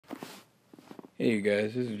Hey you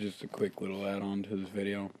guys, this is just a quick little add-on to this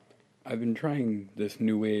video. I've been trying this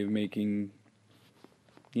new way of making,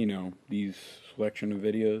 these selection of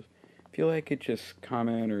videos. If you like it, just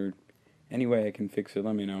comment, or any way I can fix it,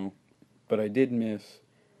 let me know. But I did miss,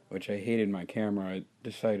 which I hated my camera. I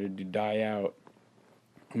decided to die out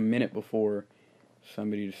a minute before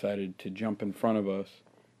somebody decided to jump in front of us.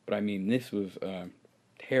 But I mean, this was a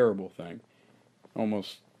terrible thing.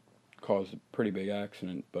 Almost caused a pretty big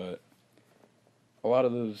accident, but a lot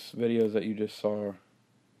of those videos that you just saw,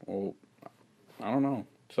 well, I don't know.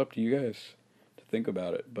 It's up to you guys to think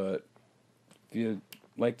about it. But if you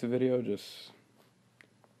like the video, just,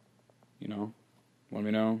 let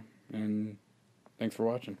me know. And thanks for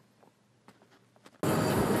watching.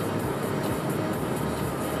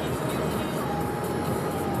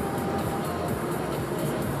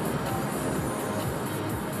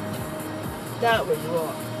 That was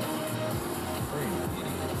wrong. Freaking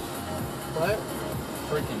idiots. What?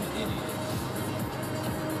 Freaking idiots.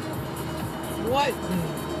 What?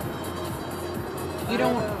 You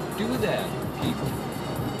don't do that, people.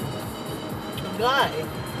 Guy.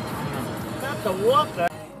 Not the walker.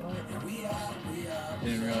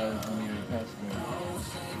 Didn't realize when you passed me.